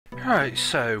Right,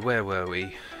 so where were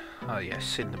we? Oh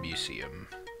yes, in the museum.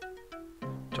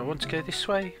 Do I want to go this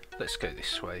way? Let's go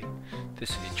this way.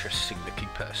 There's an interesting looking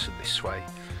person this way.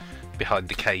 Behind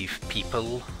the cave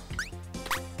people.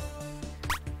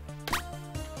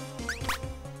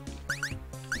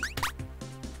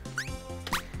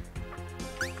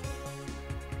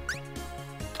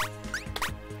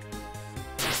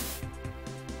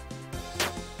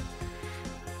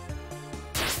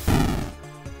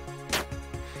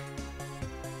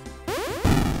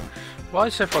 Why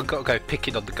has everyone got to go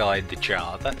picking on the guy in the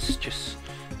jar? That's just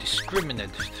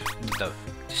discriminatory.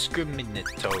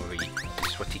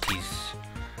 Is what it is.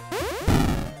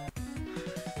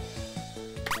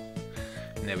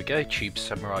 And there we go. Tube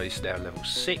Samurai is now level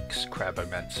 6.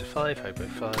 Crabomancer 5. Hobo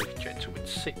 5. Gentleman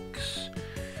 6.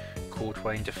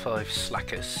 Cordwainer 5.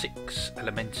 Slacker 6.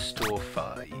 Elementor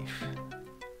 5.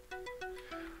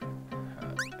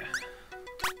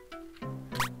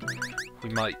 We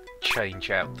might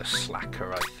change out the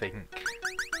Slacker, I think,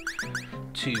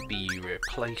 to be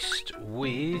replaced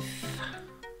with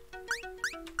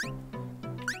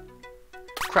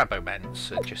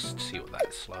Crabomancer, just to see what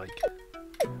that's like.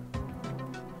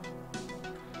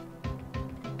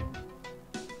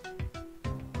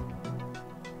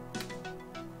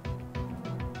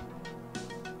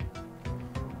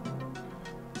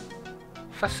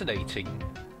 Fascinating.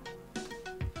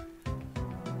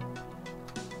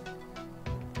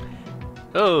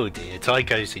 Oh dear,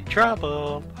 Tycho's in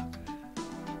trouble!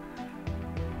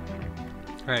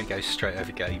 There he goes, straight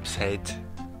over Gabe's head.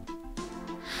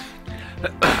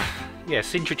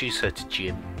 Yes, introduce her to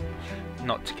Jim,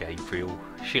 not to Gabriel.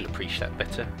 She'll appreciate that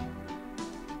better.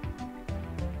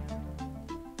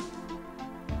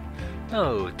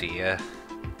 Oh dear.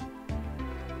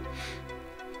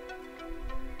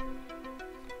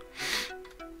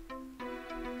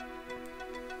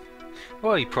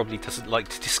 Well, he probably doesn't like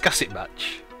to discuss it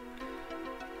much.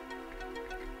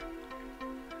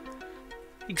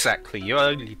 Exactly, you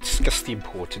only discuss the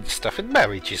important stuff, and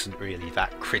marriage isn't really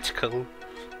that critical.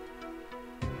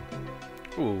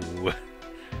 Ooh.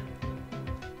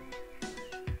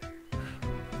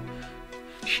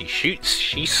 She shoots,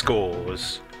 she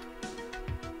scores.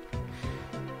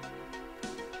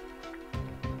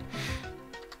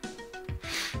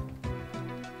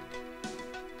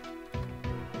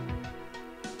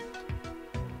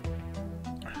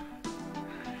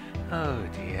 Oh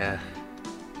dear.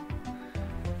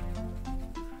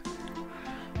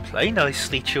 Play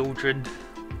nicely, children.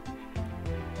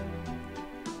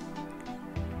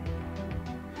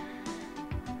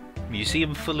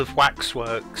 Museum full of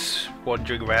waxworks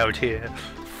wandering around here.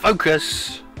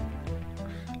 Focus!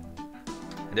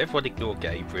 And everyone ignore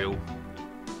Gabriel.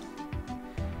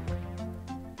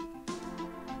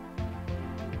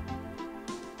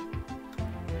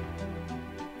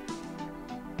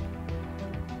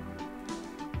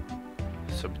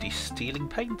 Somebody's stealing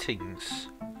paintings.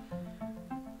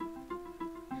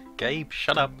 Gabe,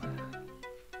 shut up.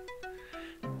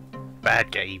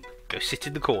 Bad Gabe, go sit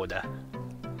in the corner.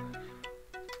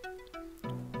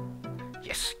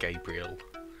 Yes, Gabriel.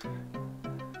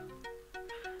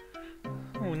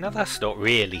 Oh, now that's not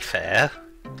really fair.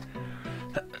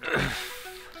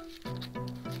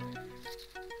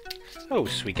 Oh,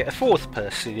 so we get a fourth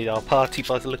person in our party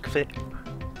by the look of it.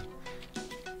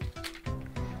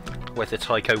 Whether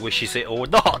Tycho wishes it or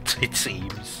not, it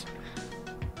seems.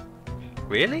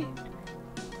 Really?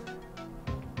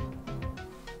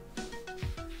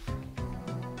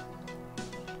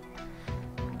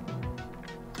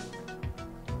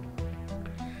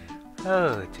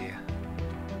 Oh dear.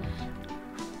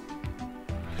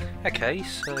 Okay,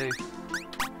 so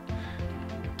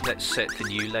let's set the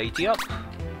new lady up.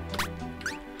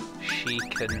 She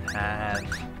can have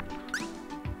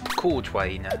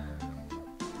Cordwainer.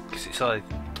 Because it's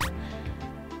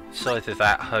either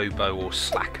that hobo or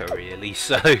slacker really,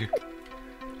 so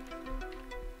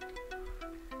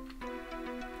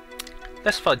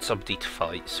let's find somebody to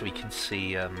fight so we can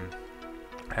see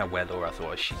how well or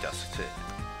otherwise she does at it.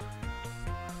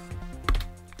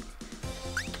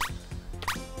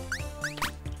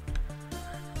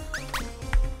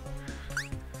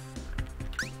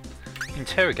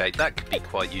 Interrogate, that could be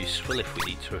quite useful if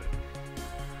we need to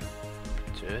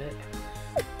do it.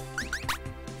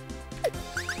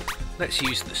 Let's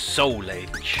use the Soul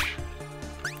Edge.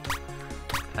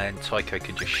 And Tycho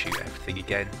can just shoot everything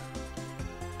again.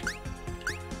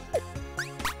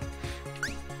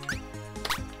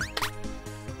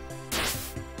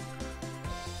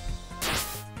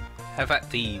 Have at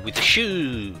thee with the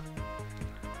shoe!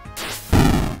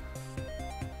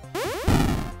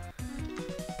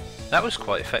 That was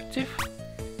quite effective.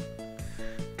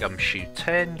 Gumshoe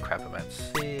 10, Crabberman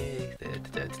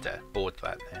 6, bored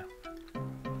that now.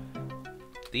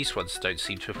 These ones don't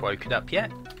seem to have woken up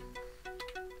yet.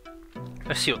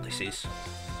 Let's see what this is.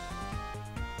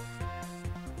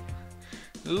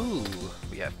 Ooh,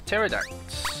 we have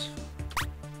pterodactyls.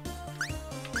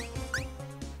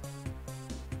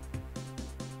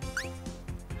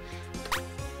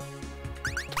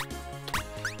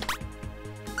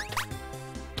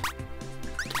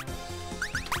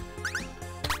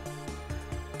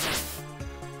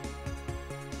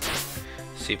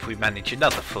 See if we manage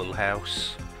another full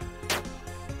house.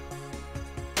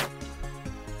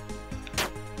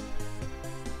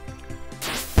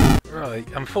 Right,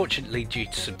 unfortunately due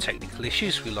to some technical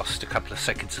issues we lost a couple of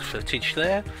seconds of footage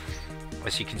there.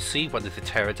 As you can see, one of the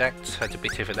pterodactyls had a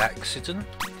bit of an accident,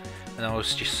 and I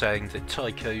was just saying that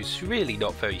Tycho's really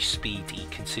not very speedy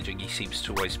considering he seems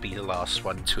to always be the last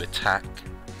one to attack.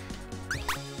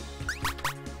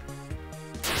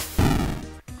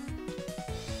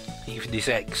 Even his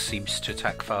ex seems to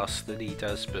attack faster than he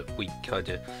does, but we kind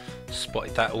of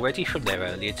spotted that already from their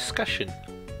earlier discussion.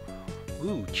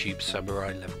 Ooh, Tube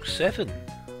Samurai level 7.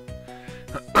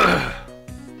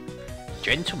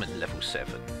 Gentleman level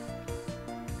 7.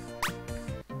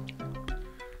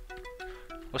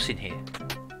 What's in here?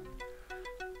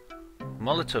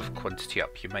 Molotov quantity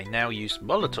up. You may now use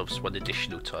Molotovs one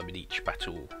additional time in each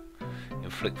battle.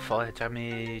 Inflict fire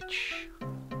damage.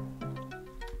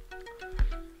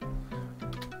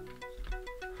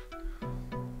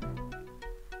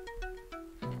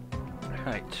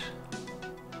 Right.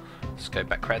 Let's go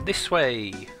back round this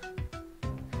way.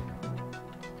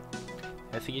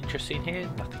 Anything interesting here?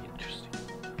 Nothing interesting.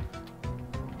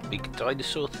 Big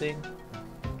dinosaur thing.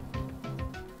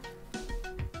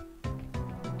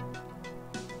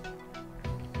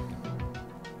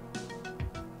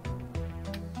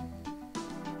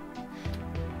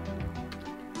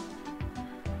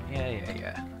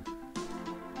 Yeah.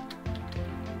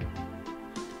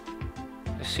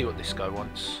 Let's see what this guy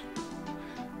wants.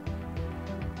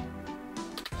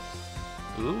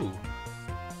 Ooh.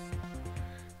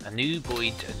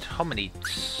 Anuboid and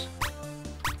hominids.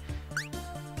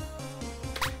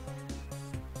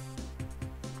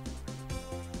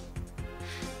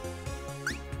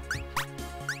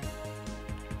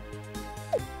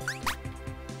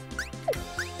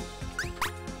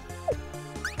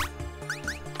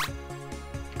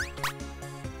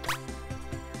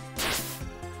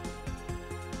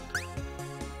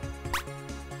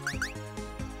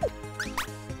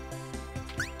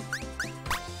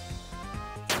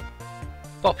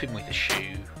 Bop him with a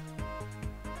shoe.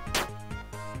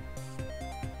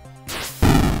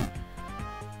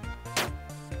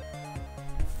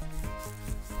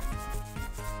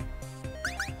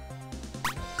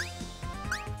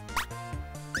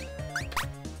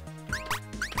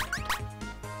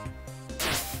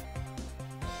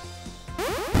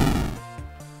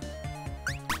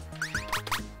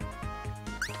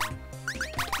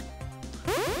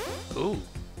 Ooh.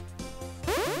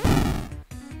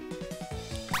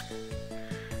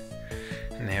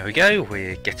 There we go,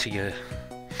 we're getting a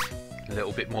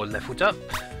little bit more levelled up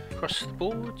across the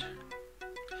board.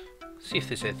 See if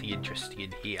there's anything interesting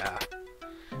in here.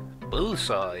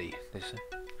 Bullseye! There's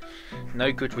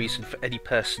no good reason for any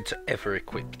person to ever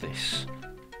equip this.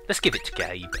 Let's give it to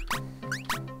Gabe.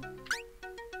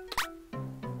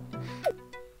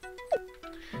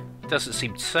 Doesn't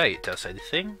seem to say it does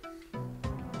anything.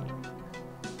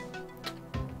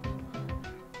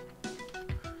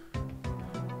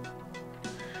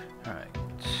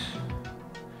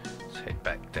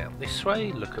 Back down this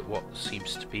way, look at what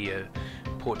seems to be a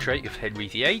portrait of Henry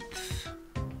VIII.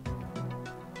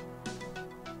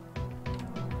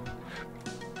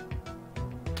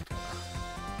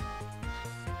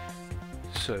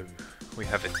 So we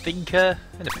have a thinker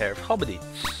and a pair of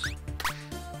hominids.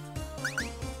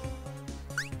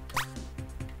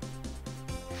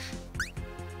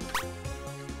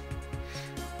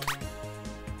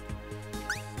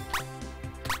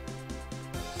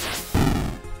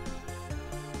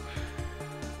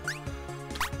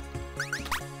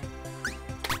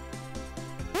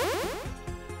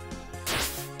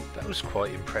 That was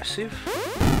quite impressive.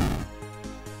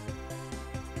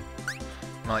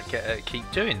 Might get her to keep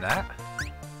doing that.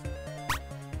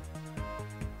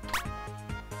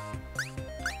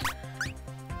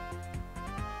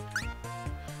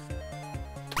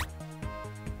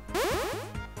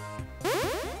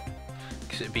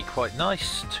 Because it'd be quite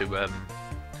nice to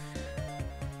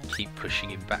keep pushing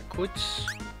him backwards.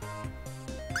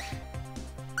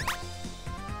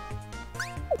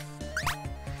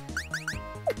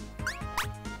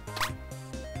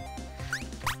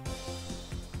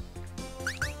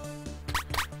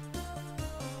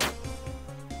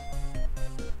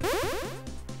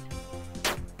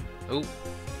 Oh,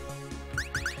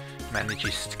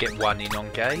 manages to get one in on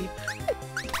Gabe.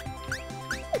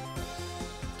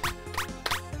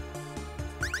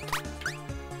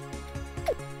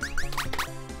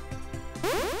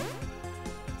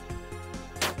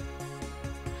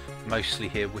 Mostly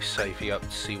here we're saving up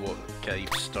to see what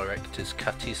Gabe's director's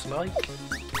cut is like.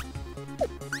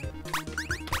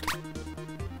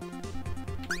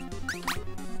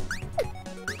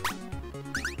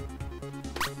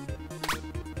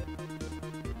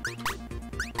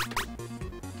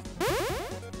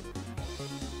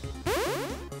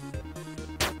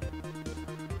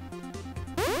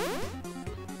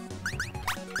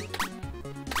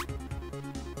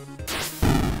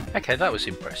 Okay, that was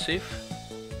impressive.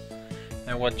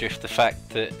 I wonder if the fact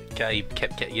that Gabe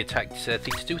kept getting attacked is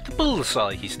anything to do with the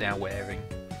bullseye he's now wearing.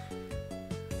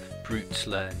 Brute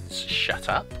learns shut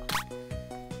up.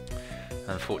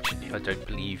 Unfortunately, I don't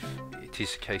believe it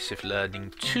is a case of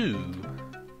learning to.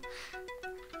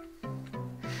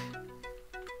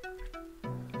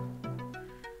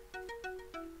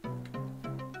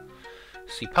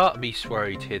 See, part of me's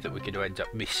worried here that we're going to end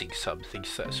up missing something,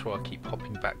 so that's why I keep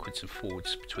hopping backwards and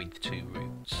forwards between the two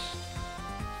routes.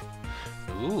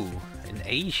 Ooh, an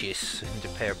Aegis and a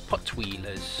pair of pot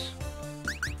wheelers.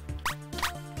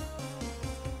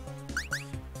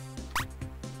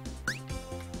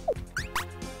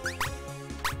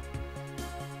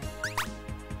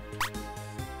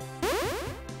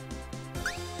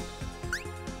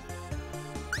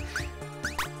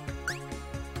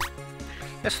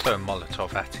 Let's throw a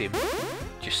Molotov at him,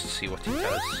 just to see what he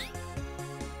does.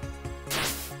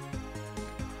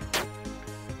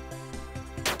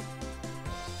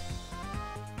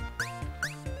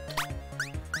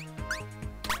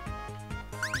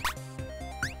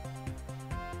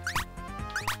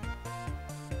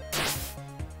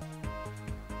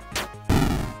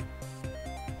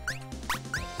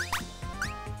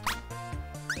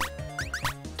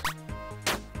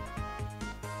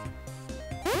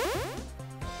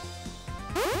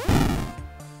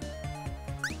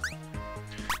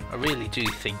 I really do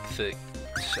think that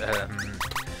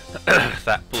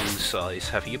that bullseye is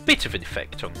having a bit of an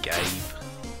effect on Gabe.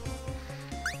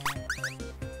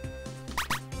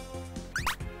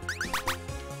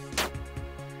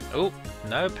 Oh,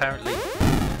 no, apparently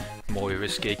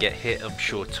Moira's gonna get hit. I'm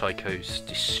sure Tycho's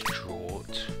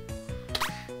distraught.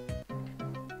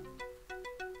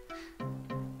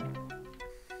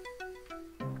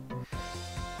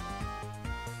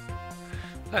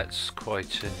 That's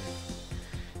quite an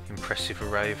impressive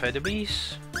array of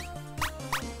enemies.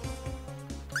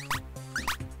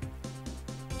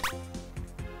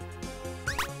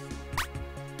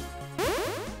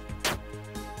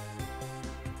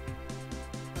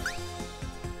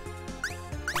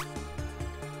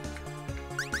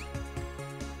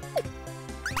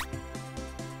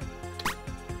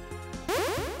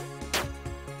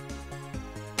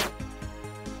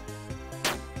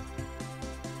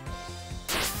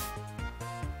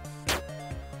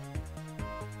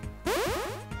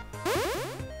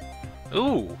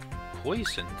 Ooh,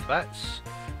 poisoned, that's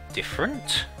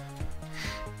different.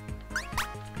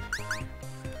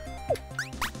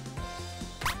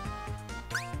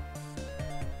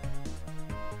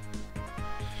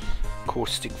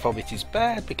 Caustic vomit is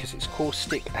bad because it's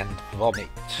caustic and vomit.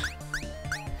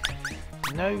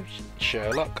 No,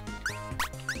 Sherlock.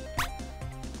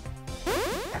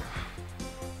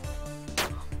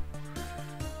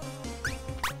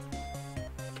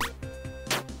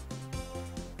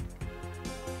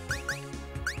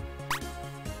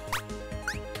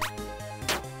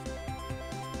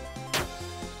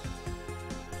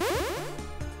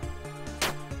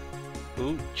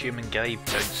 Ooh, Jim and Gabe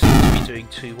don't seem to be doing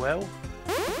too well.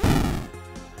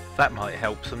 That might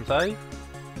help them though.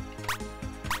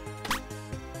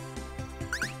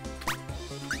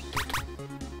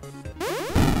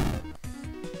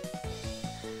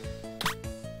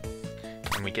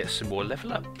 And we get some more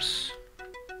level ups.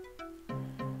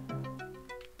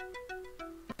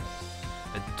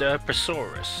 A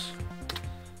Derposaurus.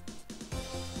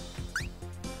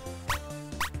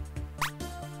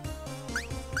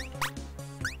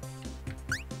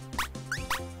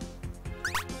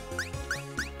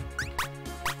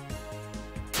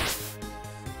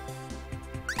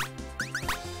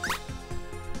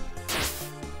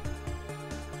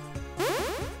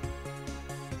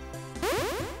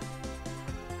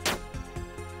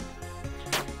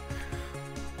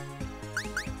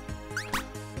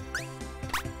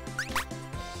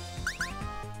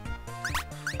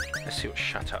 Let's see what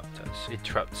shut up does.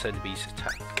 Interrupts enemies'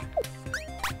 attack.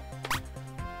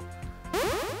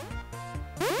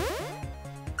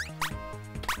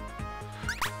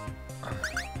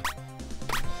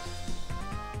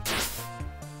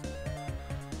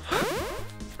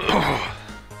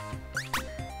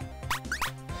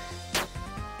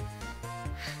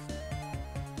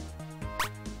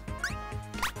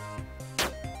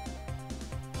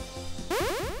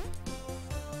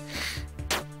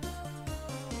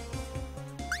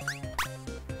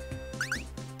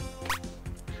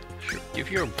 Give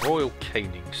you a royal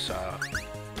caning, sir.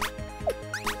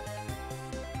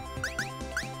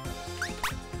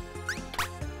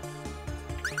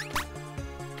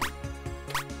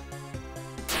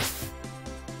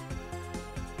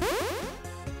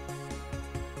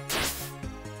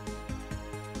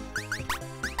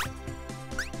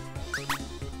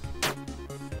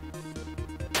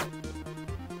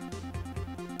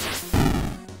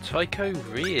 Tycho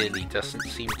really doesn't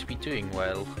seem to be doing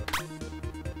well.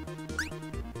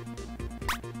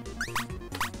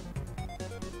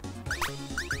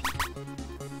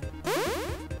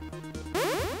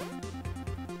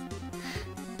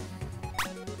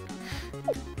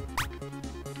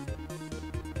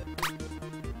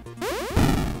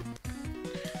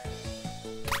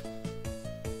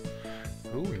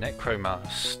 Ooh,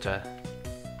 Necromaster.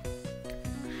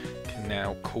 Can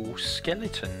now call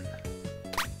Skeleton.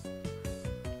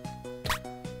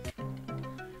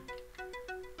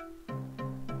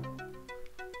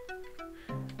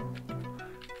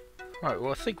 Right,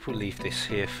 well I think we'll leave this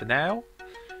here for now.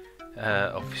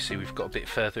 Obviously we've got a bit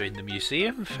further in the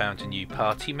museum, found a new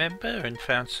party member and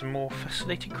found some more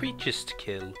fascinating creatures to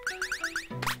kill.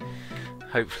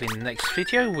 Hopefully in the next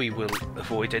video we will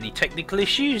avoid any technical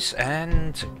issues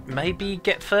and maybe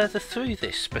get further through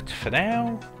this, but for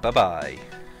now, bye bye.